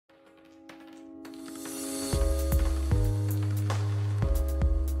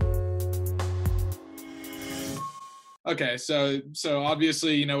Okay, so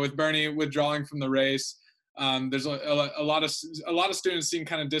obviously, with Bernie withdrawing from the race, there's a lot of students seem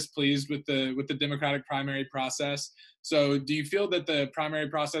kind of displeased with the Democratic primary process. So, do you feel that the primary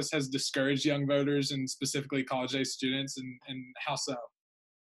process has discouraged young voters and specifically college-age students, and how so?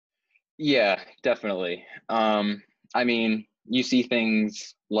 Yeah, definitely. I mean, you see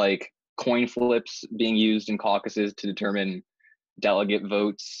things like coin flips being used in caucuses to determine delegate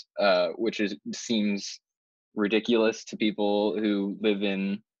votes, seems ridiculous to people who live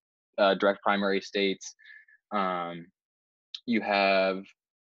in direct primary states. Um, you have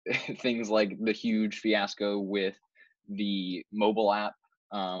things like the huge fiasco with the mobile app.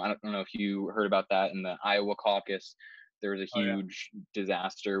 I don't know if you heard about that in the Iowa caucus. There was a Oh yeah. huge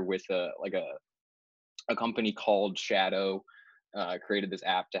disaster with a company called Shadow created this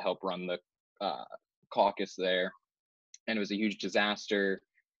app to help run the uh, caucus there, and it was a huge disaster.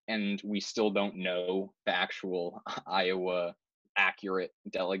 And we still don't know the actual Iowa accurate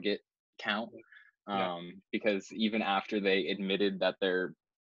delegate count, Yeah. because even after they admitted that their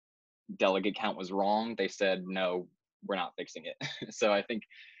delegate count was wrong, they said no, we're not fixing it. So I think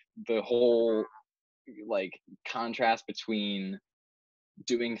the whole like contrast between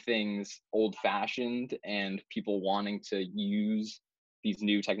doing things old fashioned and people wanting to use these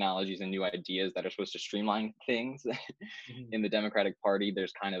new technologies and new ideas that are supposed to streamline things Mhm. in the Democratic Party,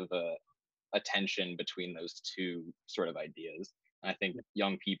 there's kind of a tension between those two sort of ideas. I think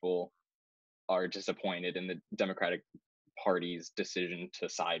young people are disappointed in the Democratic Party's decision to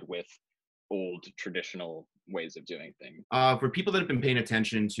side with old traditional ways of doing things. For people that have been paying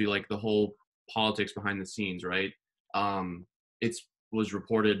attention to like the whole politics behind the scenes, right? It's was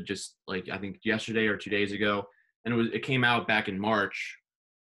reported just like I think yesterday or 2 days ago, and it came out back in March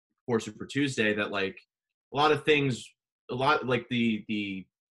for Super Tuesday that like a lot of things, a lot like the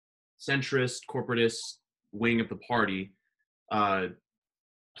centrist corporatist wing of the party uh,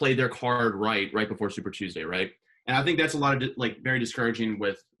 played their card right before Super Tuesday, right? And I think that's a lot of like very discouraging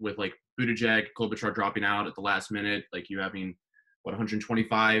with like Buttigieg, Klobuchar dropping out at the last minute, like you having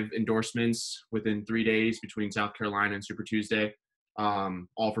 125 endorsements within 3 days between South Carolina and Super Tuesday,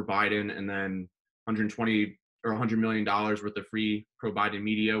 all for Biden, and then 120 or $100 million worth of free pro-Biden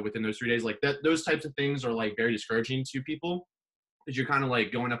media within those 3 days. Like that, those types of things are like very discouraging to people because you're kind of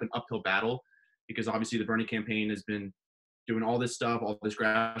like going up an uphill battle because obviously the Bernie campaign has been doing all this stuff, all this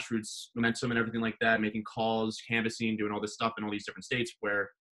grassroots momentum and everything like that, making calls, canvassing, doing all this stuff in all these different states where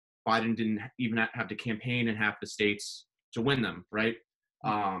Biden didn't even have to campaign in half the states to win them, right?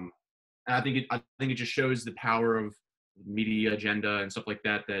 And I think it just shows the power of media agenda and stuff like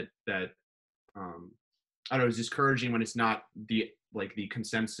that. I don't know, it's discouraging when it's not the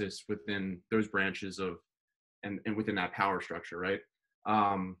consensus within those branches of and within that power structure, right?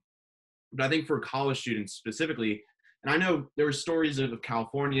 But I think for college students specifically, and I know there were stories of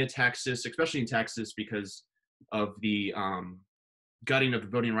California, Texas, especially in Texas, because of the gutting of the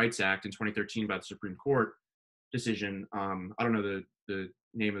Voting Rights Act in 2013 by the Supreme Court decision. I don't know the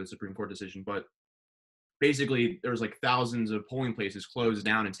name of the Supreme Court decision, but basically there was like thousands of polling places closed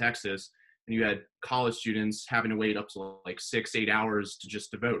down in Texas, and you had college students having to wait up to like 6-8 hours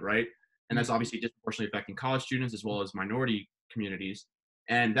to vote, right? And that's obviously disproportionately affecting college students as well as minority communities.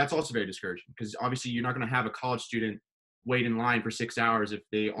 And that's also very discouraging because obviously you're not going to have a college student wait in line for 6 hours if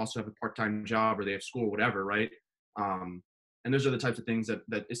they also have a part-time job or they have school or whatever, right? And those are the types of things that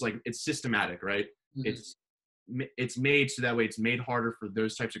it's like it's systematic, right? Mm-hmm. It's made so that way it's made harder for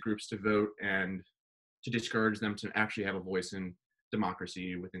those types of groups to vote and to discourage them to actually have a voice in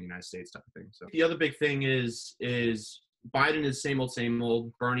democracy within the United States, type of thing. So the other big thing is Biden is same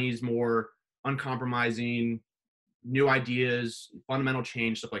old. Bernie's more uncompromising, new ideas, fundamental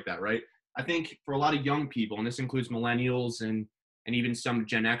change, stuff like that, right? I think for a lot of young people, and this includes millennials and even some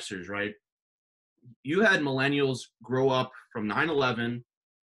Gen Xers, right? You had millennials grow up from 9/11,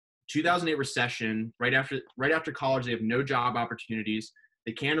 2008 recession, right after college, they have no job opportunities.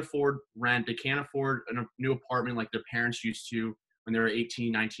 They can't afford rent. They can't afford a new apartment like their parents used to when they were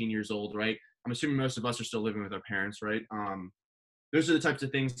 18, 19 years old, right? I'm assuming most of us are still living with our parents, right? Those are the types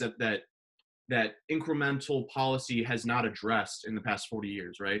of things that incremental policy has not addressed in the past 40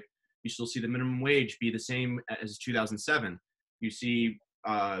 years, right? You still see the minimum wage be the same as 2007. You see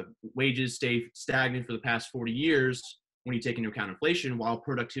wages stay stagnant for the past 40 years when you take into account inflation, while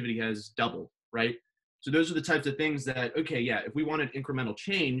productivity has doubled, right? So those are the types of things that, okay, yeah, if we wanted incremental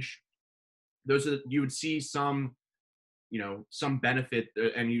change, you would see some benefit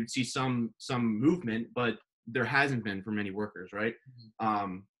and you'd see some movement, but there hasn't been for many workers, right?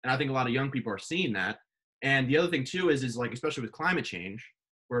 And I think a lot of young people are seeing that. And the other thing too is like, especially with climate change,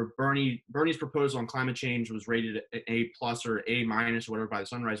 where Bernie's proposal on climate change was rated A+ or A- or whatever by the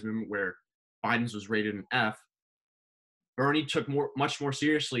Sunrise Movement, where Biden's was rated an F. Bernie took much more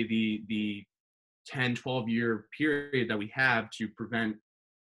seriously the 10, 12-year period that we have to prevent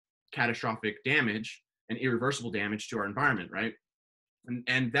catastrophic damage and irreversible damage to our environment, right?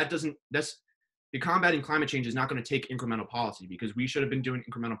 And that's the combating climate change is not going to take incremental policy, because we should have been doing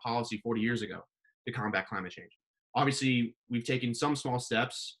incremental policy 40 years ago to combat climate change. Obviously, we've taken some small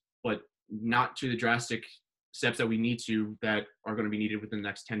steps, but not to the drastic steps that we need to, that are going to be needed within the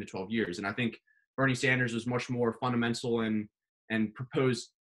next 10 to 12 years. And I think Bernie Sanders was much more fundamental and proposed,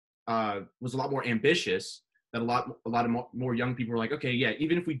 was a lot more ambitious, that a lot of more young people were like, okay, yeah,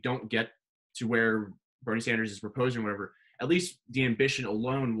 even if we don't get to where Bernie Sanders is proposing or whatever, at least the ambition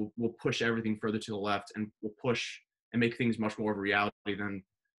alone will push everything further to the left, and will push and make things much more of a reality than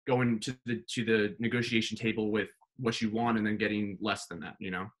going to the negotiation table with what you want and then getting less than that,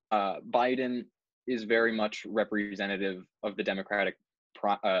 you know? Biden is very much representative of the Democratic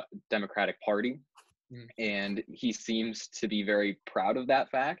Party, and he seems to be very proud of that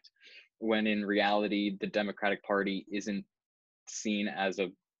fact, when in reality the Democratic Party isn't seen as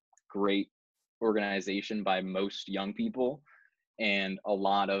a great organization by most young people, and a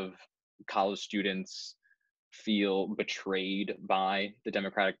lot of college students feel betrayed by the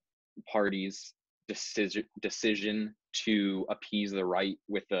Democratic Party's decision to appease the right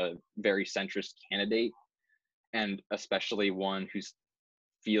with a very centrist candidate, and especially one who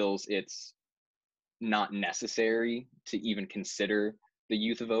feels it's not necessary to even consider the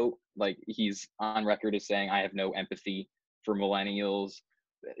youth vote. Like, he's on record as saying, I have no empathy for millennials.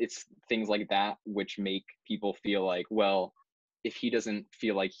 It's things like that which make people feel like, well, if he doesn't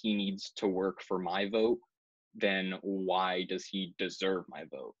feel like he needs to work for my vote, then why does he deserve my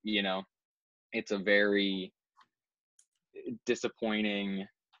vote? You know, it's a very disappointing.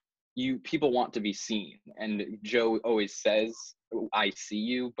 People want to be seen, and Joe always says, I see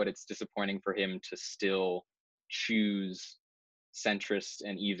you, but it's disappointing for him to still choose centrist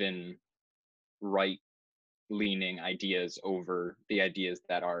and even right-leaning ideas over the ideas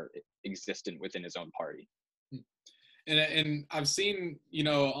that are existent within his own party. And I've seen, you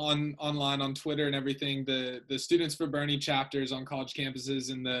know, online on Twitter and everything, the Students for Bernie chapters on college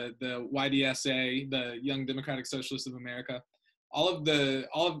campuses, and the YDSA, the Young Democratic Socialists of America,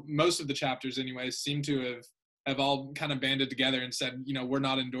 most of the chapters anyways seem to have all kind of banded together and said, you know, we're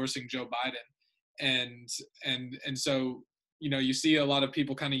not endorsing Joe Biden. And so, you know, you see a lot of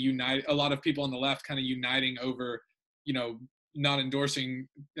people kind of a lot of people on the left kind of uniting over, you know, not endorsing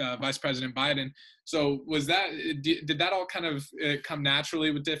Vice President Biden. So did that all kind of come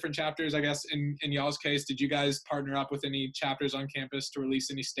naturally with different chapters, I guess, in y'all's case? Did you guys partner up with any chapters on campus to release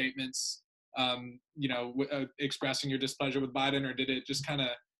any statements, you know, expressing your displeasure with Biden, or did it just kind of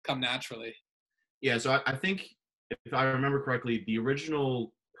come naturally? Yeah, so I think, if I remember correctly, the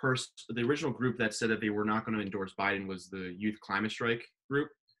original group that said that they were not going to endorse Biden was the Youth Climate Strike group.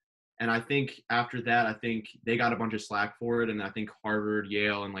 And I think after that, I think they got a bunch of slack for it. And I think Harvard,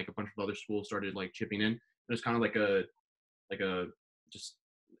 Yale, and like a bunch of other schools started like chipping in. It was kind of like a just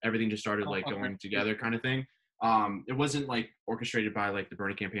everything just started like going together kind of thing. It wasn't like orchestrated by like the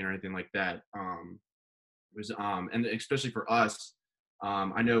Bernie campaign or anything like that. It was and especially for us,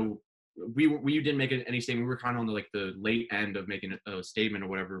 I know we didn't make any statement. We were kind of on the late end of making a statement or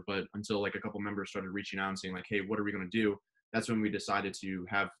whatever. But until like a couple members started reaching out and saying like, hey, what are we going to do? That's when we decided to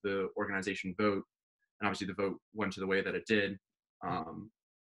have the organization vote, and obviously the vote went to the way that it did.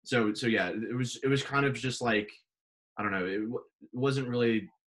 So yeah, it was kind of just like, I don't know, it wasn't really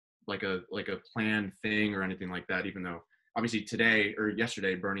like a planned thing or anything like that. Even though obviously today or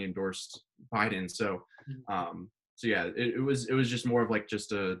yesterday Bernie endorsed Biden, so yeah, it was just more of like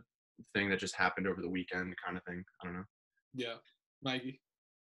just a thing that just happened over the weekend kind of thing. I don't know. Yeah, Mikey.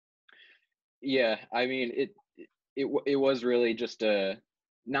 Yeah, I mean it was really just a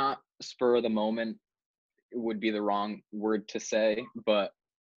not spur of the moment, it would be the wrong word to say, but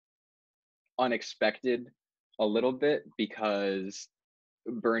unexpected a little bit, because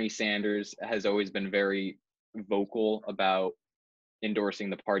Bernie Sanders has always been very vocal about endorsing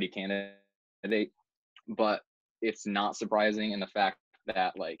the party candidate, but it's not surprising in the fact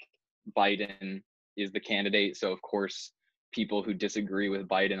that like Biden is the candidate, so of course people who disagree with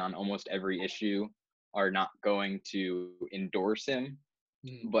Biden on almost every issue are not going to endorse him.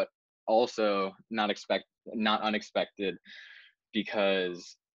 But also not unexpected,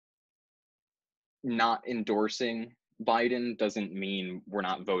 because not endorsing Biden doesn't mean we're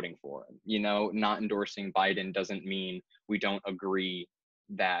not voting for him. You know, not endorsing Biden doesn't mean we don't agree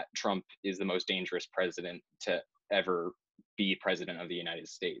that Trump is the most dangerous president to ever be president of the United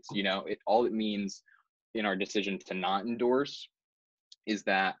States. You know, all it means in our decision to not endorse is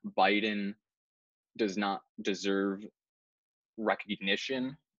that Biden does not deserve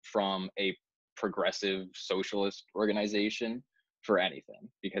recognition from a progressive socialist organization for anything,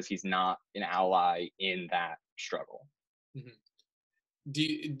 because he's not an ally in that struggle. Mm-hmm.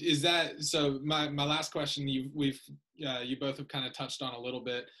 Is that so? My last question, you both have kind of touched on a little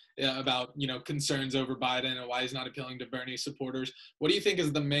bit about, you know, concerns over Biden and why he's not appealing to Bernie supporters. What do you think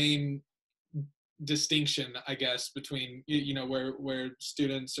is the main distinction, I guess, between, you know, where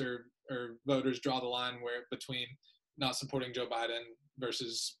students or voters draw the line where between not supporting Joe Biden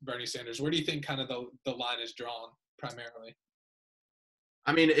versus Bernie Sanders? Where do you think kind of the line is drawn primarily?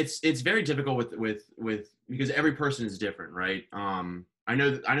 I mean, it's very difficult with because every person is different, right? I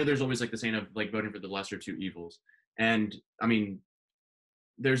know there's always like the saying of like voting for the lesser two evils, and I mean,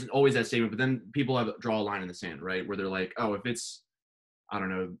 there's always that statement, but then people draw a line in the sand, right? Where they're like, oh, if it's, I don't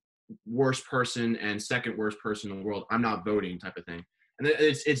know, worst person and second worst person in the world, I'm not voting, type of thing. And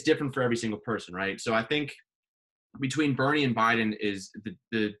it's different for every single person, right? So I think between Bernie and Biden is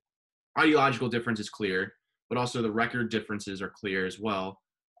the ideological difference is clear, but also the record differences are clear as well,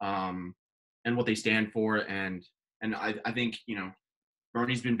 and what they stand for. And I think, you know,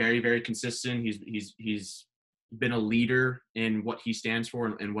 Bernie's been very, very consistent. He's been a leader in what he stands for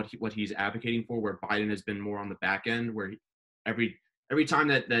and what he's advocating for, where Biden has been more on the back end, where every time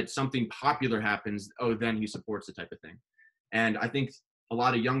that something popular happens, oh, then he supports the type of thing. And I think a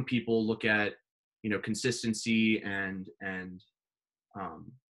lot of young people look at, you know, consistency and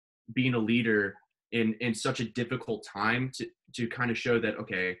being a leader in such a difficult time to kind of show that,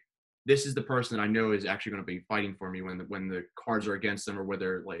 okay, this is the person that I know is actually going to be fighting for me when the cards are against them, or where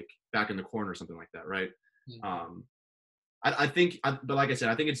they're like back in the corner or something like that, right? Mm-hmm. I think, but like I said,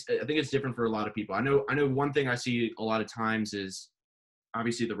 I think it's different for a lot of people. I know one thing I see a lot of times is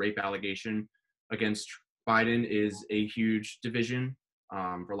obviously the rape allegation against Biden is a huge division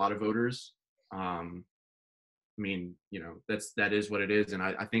for a lot of voters. I mean, you know, that is what it is, and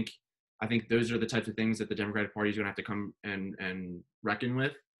I think those are the types of things that the Democratic Party is going to have to come and reckon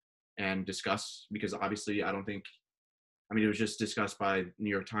with and discuss, because obviously I mean, it was just discussed by New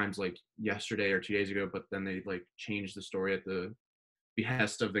York Times like yesterday or 2 days ago, but then they like changed the story at the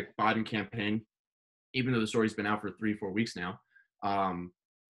behest of the Biden campaign, even though the story's been out for 3-4 weeks now.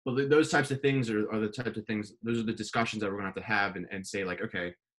 But those types of things are the types of things, those are the discussions that we're going to have and say like,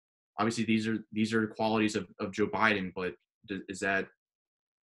 okay, obviously these are qualities of Joe Biden, but is that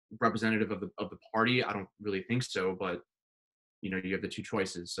representative of the party? I don't really think so, but you know, you have the two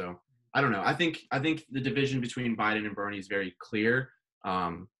choices. So I don't know. I think the division between Biden and Bernie is very clear,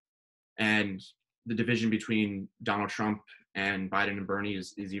 and the division between Donald Trump and Biden and Bernie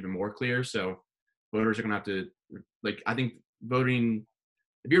is even more clear. So voters are going to have to, like, I think voting,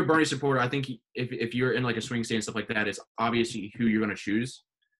 if you're a Bernie supporter, I think if you're in like a swing state and stuff like that, it's obviously who you're going to choose.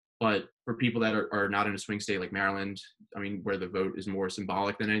 But for people that are not in a swing state like Maryland, I mean, where the vote is more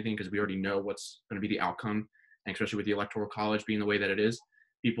symbolic than anything, because we already know what's going to be the outcome, and especially with the Electoral College being the way that it is,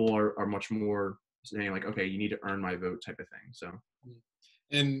 people are much more saying like, okay, you need to earn my vote type of thing. So,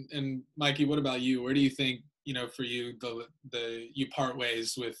 and Mikey, what about you? Where do you think, you know, for you, you part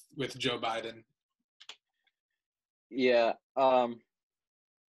ways with Joe Biden? Yeah,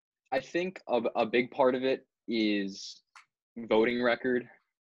 I think a big part of it is voting record,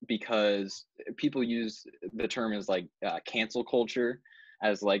 because people use the term as like cancel culture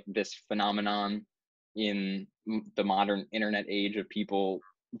as like this phenomenon in the modern internet age of people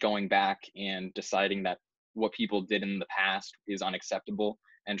going back and deciding that what people did in the past is unacceptable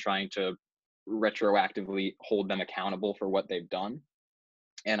and trying to retroactively hold them accountable for what they've done.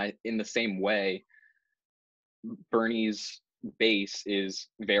 And in the same way, Bernie's base is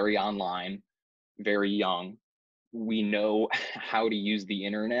very online, very young. We know how to use the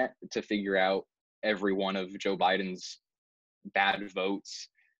internet to figure out every one of Joe Biden's bad votes,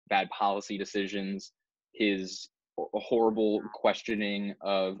 bad policy decisions, his horrible questioning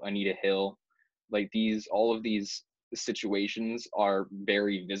of Anita Hill. Like all of these situations are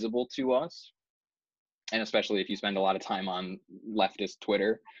very visible to us, and especially if you spend a lot of time on leftist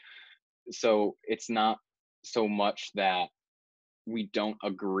Twitter. So it's not so much that we don't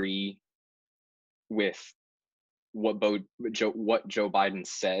agree with what Joe Biden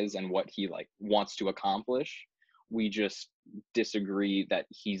says and what he like wants to accomplish. We just disagree that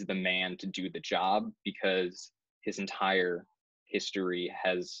he's the man to do the job, because his entire history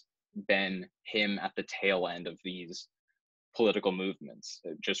has been him at the tail end of these political movements,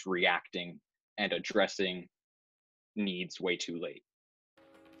 just reacting and addressing needs way too late.